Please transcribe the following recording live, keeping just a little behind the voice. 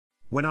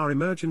When are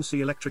emergency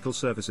electrical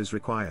services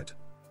required?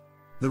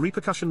 The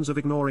repercussions of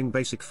ignoring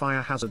basic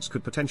fire hazards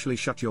could potentially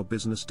shut your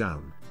business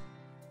down.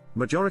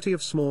 Majority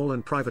of small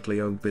and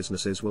privately owned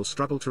businesses will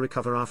struggle to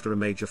recover after a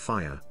major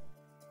fire.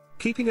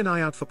 Keeping an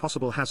eye out for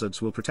possible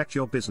hazards will protect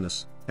your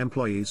business,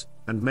 employees,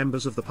 and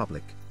members of the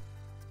public.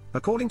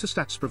 According to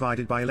stats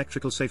provided by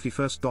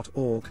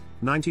electricalsafetyfirst.org,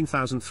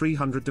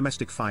 19,300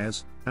 domestic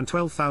fires and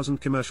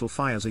 12,000 commercial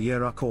fires a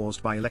year are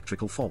caused by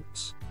electrical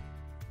faults.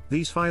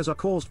 These fires are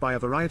caused by a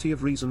variety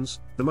of reasons.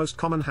 The most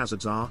common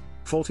hazards are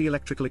faulty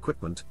electrical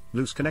equipment,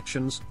 loose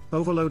connections,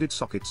 overloaded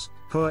sockets,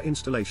 poor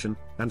installation,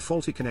 and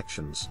faulty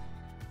connections.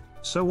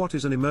 So what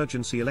is an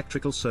emergency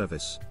electrical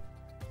service?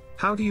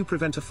 How do you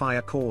prevent a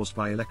fire caused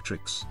by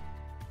electrics?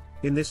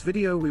 In this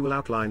video we will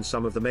outline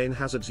some of the main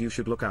hazards you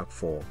should look out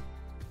for.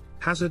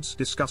 Hazards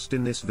discussed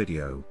in this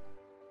video.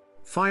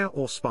 Fire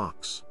or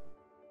sparks.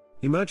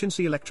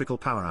 Emergency electrical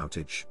power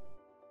outage.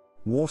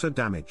 Water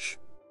damage.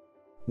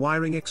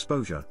 Wiring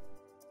exposure.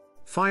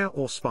 Fire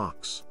or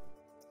sparks.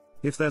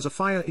 If there's a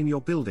fire in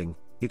your building,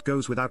 it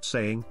goes without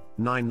saying,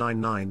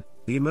 999,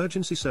 the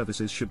emergency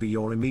services should be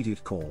your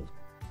immediate call.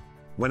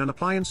 When an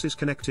appliance is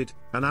connected,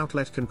 an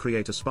outlet can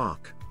create a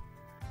spark.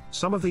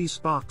 Some of these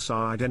sparks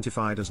are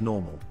identified as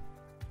normal.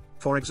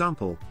 For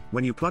example,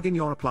 when you plug in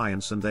your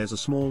appliance and there's a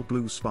small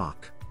blue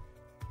spark.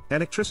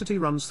 Electricity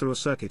runs through a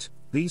circuit.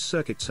 These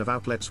circuits have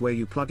outlets where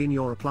you plug in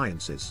your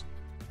appliances.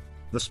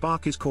 The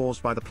spark is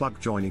caused by the plug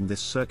joining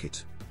this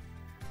circuit.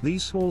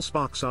 These small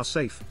sparks are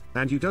safe,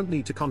 and you don't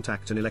need to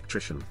contact an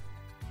electrician.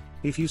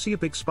 If you see a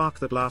big spark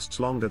that lasts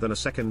longer than a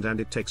second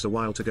and it takes a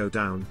while to go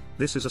down,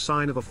 this is a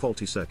sign of a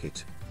faulty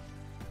circuit.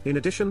 In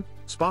addition,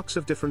 sparks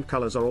of different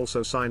colors are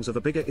also signs of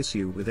a bigger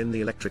issue within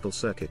the electrical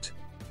circuit.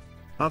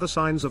 Other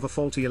signs of a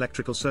faulty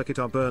electrical circuit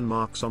are burn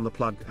marks on the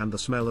plug and the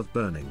smell of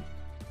burning.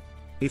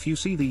 If you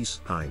see these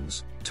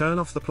signs, turn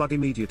off the plug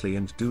immediately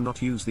and do not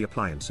use the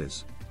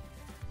appliances.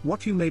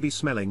 What you may be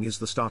smelling is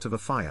the start of a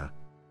fire.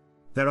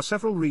 There are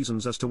several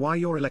reasons as to why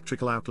your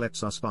electrical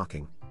outlets are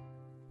sparking.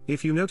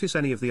 If you notice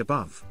any of the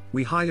above,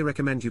 we highly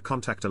recommend you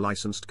contact a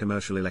licensed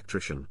commercial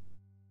electrician.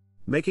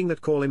 Making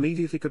that call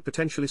immediately could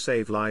potentially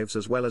save lives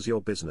as well as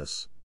your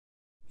business.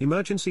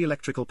 Emergency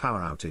electrical power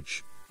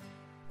outage.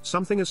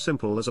 Something as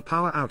simple as a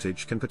power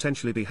outage can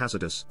potentially be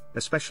hazardous,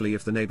 especially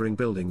if the neighboring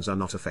buildings are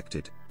not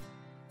affected.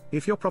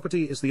 If your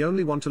property is the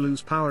only one to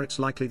lose power, it's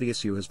likely the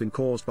issue has been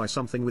caused by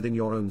something within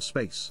your own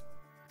space.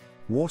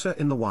 Water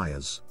in the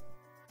wires.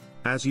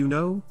 As you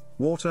know,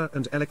 water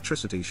and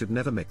electricity should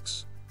never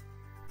mix.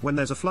 When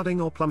there's a flooding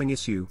or plumbing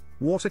issue,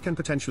 water can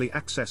potentially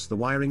access the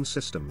wiring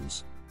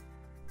systems.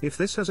 If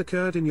this has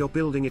occurred in your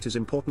building, it is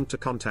important to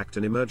contact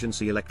an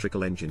emergency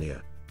electrical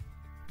engineer.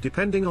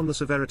 Depending on the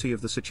severity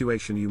of the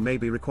situation, you may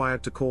be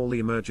required to call the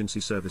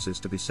emergency services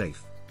to be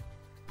safe.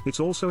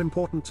 It's also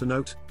important to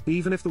note,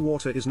 even if the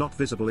water is not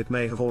visible, it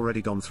may have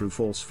already gone through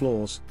false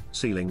floors,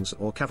 ceilings,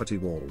 or cavity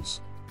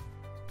walls.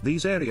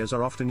 These areas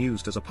are often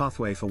used as a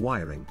pathway for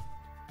wiring.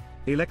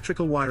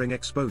 Electrical wiring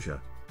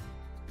exposure.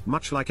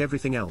 Much like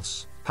everything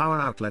else, power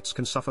outlets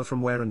can suffer from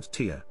wear and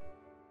tear.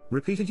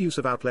 Repeated use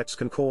of outlets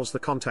can cause the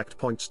contact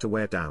points to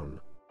wear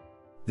down.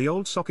 The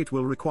old socket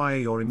will require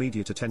your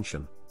immediate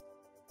attention.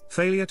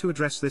 Failure to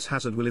address this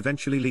hazard will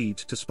eventually lead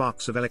to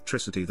sparks of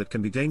electricity that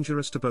can be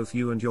dangerous to both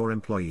you and your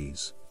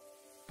employees.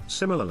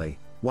 Similarly,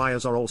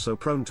 wires are also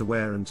prone to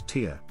wear and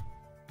tear.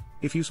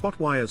 If you spot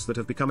wires that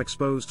have become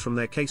exposed from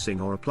their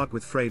casing or a plug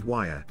with frayed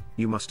wire,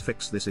 you must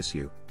fix this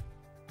issue.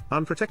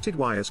 Unprotected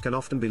wires can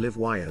often be live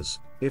wires.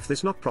 If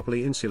this not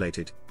properly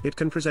insulated, it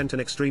can present an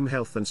extreme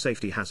health and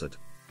safety hazard.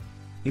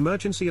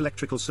 Emergency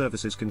electrical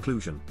services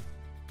conclusion.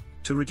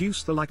 To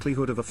reduce the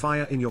likelihood of a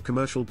fire in your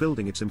commercial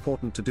building, it's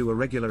important to do a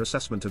regular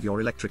assessment of your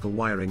electrical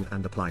wiring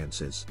and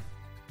appliances.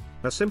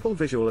 A simple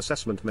visual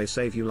assessment may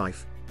save you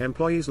life,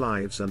 employees'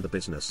 lives, and the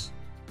business.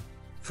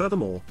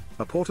 Furthermore,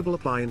 a portable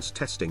appliance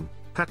testing,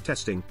 PAT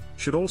testing,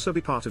 should also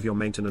be part of your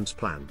maintenance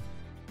plan.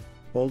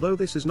 Although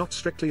this is not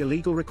strictly a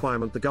legal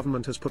requirement, the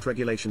government has put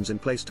regulations in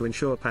place to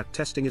ensure PAT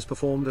testing is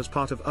performed as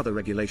part of other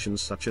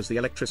regulations such as the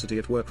Electricity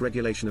at Work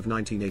Regulation of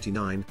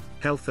 1989,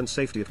 Health and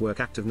Safety at Work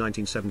Act of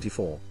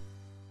 1974.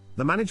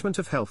 The Management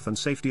of Health and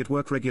Safety at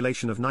Work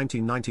Regulation of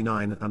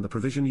 1999 and the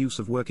Provision Use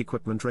of Work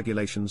Equipment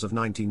Regulations of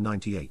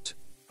 1998.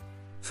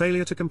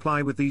 Failure to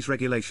comply with these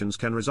regulations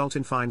can result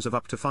in fines of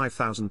up to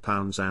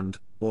 £5,000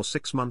 and/or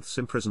 6 months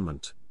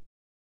imprisonment.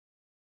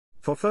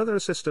 For further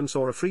assistance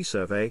or a free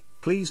survey,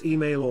 please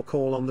email or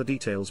call on the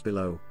details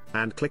below,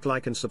 and click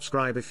like and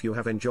subscribe if you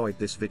have enjoyed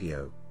this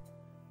video.